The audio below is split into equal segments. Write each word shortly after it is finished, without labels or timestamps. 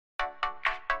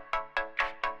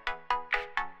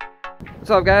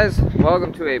What's up, guys?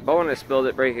 Welcome to a bonus Build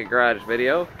It Break It Garage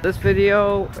video. This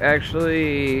video,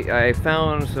 actually, I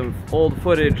found some old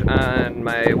footage on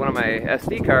one of my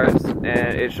SD cards,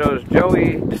 and it shows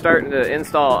Joey starting to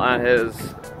install on his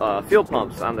fuel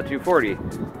pumps on the 240.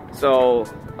 So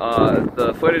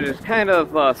the footage is kind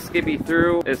of skippy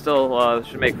through. It still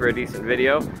should make for a decent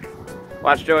video.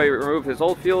 Watch Joey remove his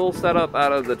old fuel setup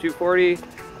out of the 240,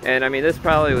 and I mean, this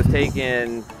probably was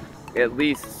taken at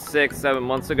least 6-7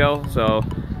 months ago, so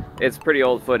it's pretty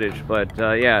old footage, but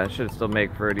yeah, it should still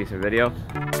make for a decent video.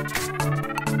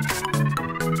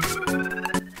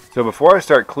 So before I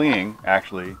start cleaning,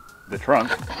 actually, the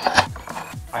trunk,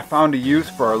 I found a use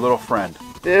for our little friend.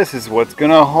 This is what's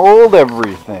gonna hold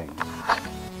everything.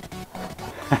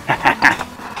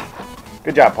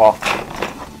 Good job, Paul.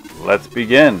 Let's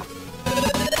begin.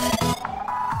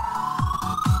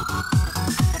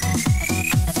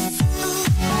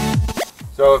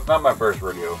 So it's not my first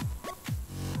rodeo.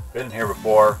 Been here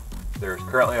before. There's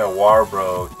currently a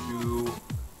Warbro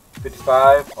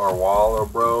 255 or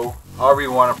Warbro, however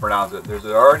you want to pronounce it. There's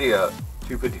already a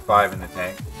 255 in the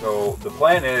tank. So the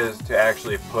plan is to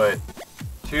actually put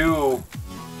two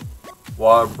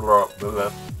Warbro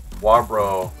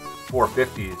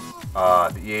 450s,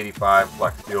 the E85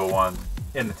 flex fuel ones,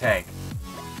 in the tank.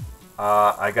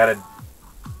 I got a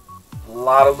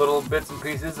lot of little bits and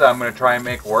pieces that I'm going to try and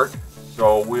make work.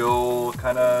 So we'll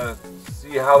kind of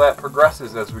see how that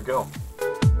progresses as we go.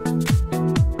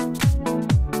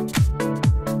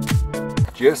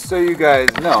 Just so you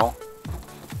guys know,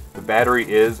 the battery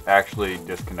is actually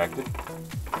disconnected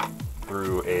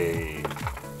through a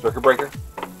circuit breaker.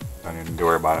 Don't even need to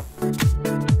worry about it.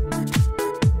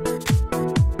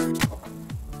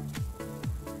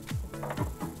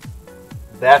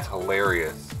 That's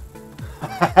hilarious.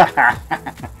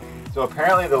 So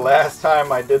apparently the last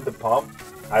time I did the pump,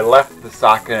 I left the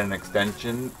socket and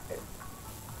extension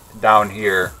down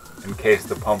here in case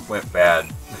the pump went bad.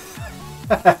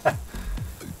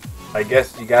 I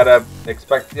guess you gotta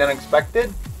expect the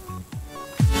unexpected.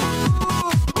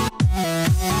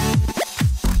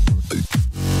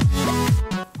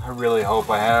 I really hope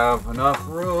I have enough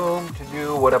room to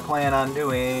do what I plan on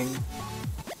doing.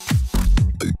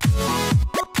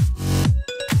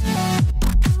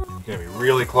 Gonna be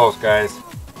really close, guys.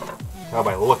 Tell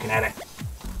by looking at it.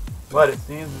 But it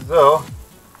seems as though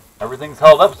everything's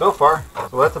held up so far,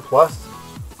 so that's a plus.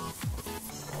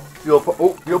 Fuel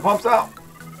pump's out.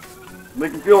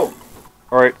 Leaking fuel.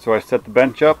 All right, so I set the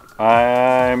bench up.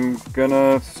 I'm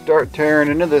gonna start tearing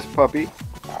into this puppy,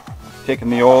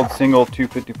 taking the old single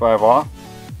 255 off,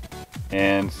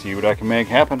 and see what I can make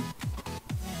happen.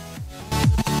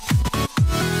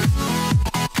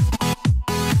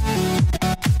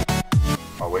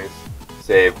 Always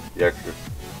save the extras.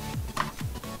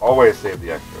 Always save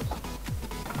the extras.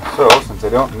 So, since I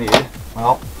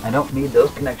don't need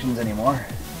those connections anymore,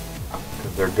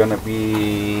 because they're gonna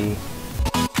be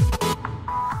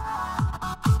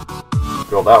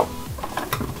filled out.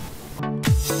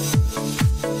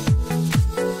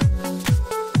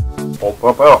 Old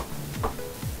pump out.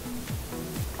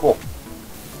 Cool.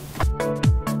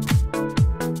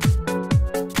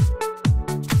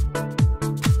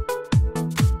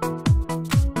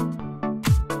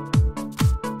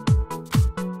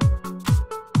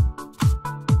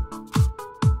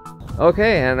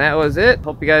 Okay, and that was it.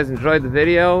 Hope you guys enjoyed the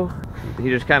video. He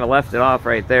just kind of left it off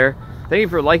right there. Thank you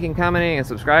for liking, commenting, and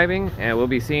subscribing, and we'll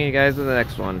be seeing you guys in the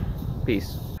next one.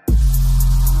 Peace.